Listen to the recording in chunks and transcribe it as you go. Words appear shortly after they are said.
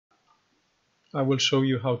I will show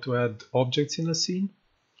you how to add objects in a scene.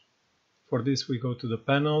 For this we go to the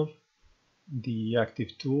panel, the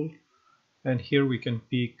active tool, and here we can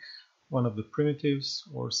pick one of the primitives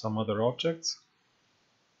or some other objects.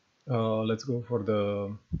 Let's go for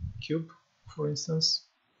the cube, for instance.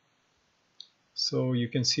 So you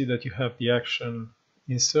can see that you have the action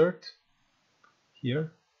insert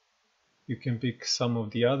here. You can pick some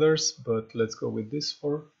of the others, but let's go with this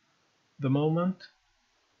for the moment.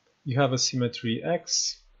 You have a symmetry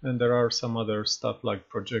X, and there are some other stuff like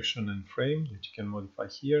projection and frame that you can modify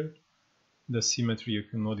here. The symmetry, you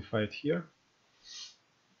can modify it here.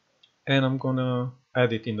 And I'm gonna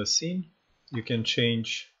add it in the scene. You can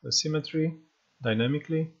change the symmetry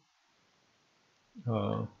dynamically.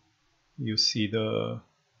 You see the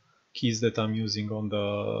keys that I'm using on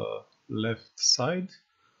the left side.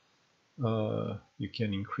 You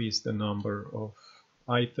can increase the number of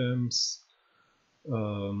items,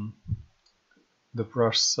 the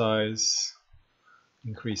brush size,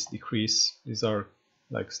 increase, decrease. These are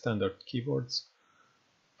like standard keyboards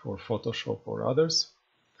for Photoshop or others.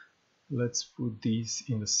 Let's put these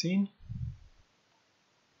in the scene.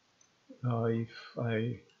 If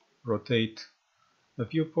I rotate the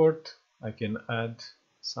viewport, I can add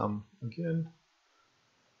some again.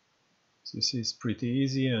 This is pretty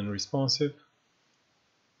easy and responsive.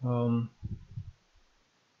 You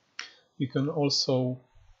can also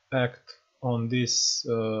act on this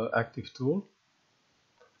active tool.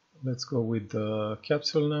 Let's go with the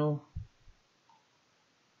capsule now.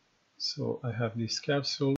 So I have this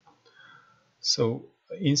capsule. So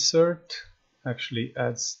insert actually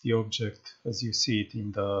adds the object as you see it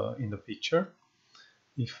in the picture.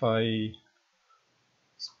 If I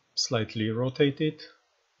slightly rotate it,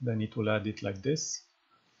 then it will add it like this.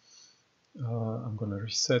 I'm going to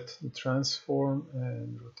reset the transform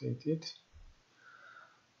and rotate it.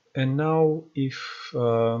 And now if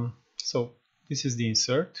so this is the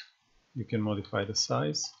insert. You can modify the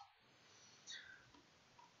size.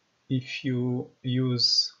 If you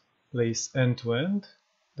use place end to end,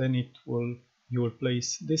 then you will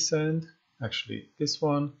place this end, actually this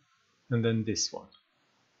one, and then this one.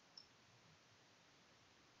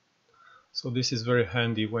 So this is very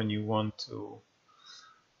handy when you want to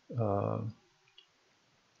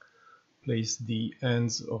place the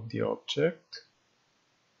ends of the object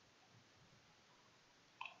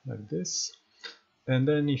like this. And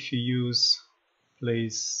then if you use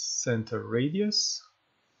place center radius,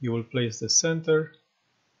 you will place the center,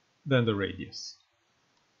 then the radius.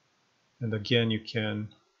 And again you can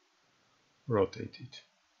rotate it.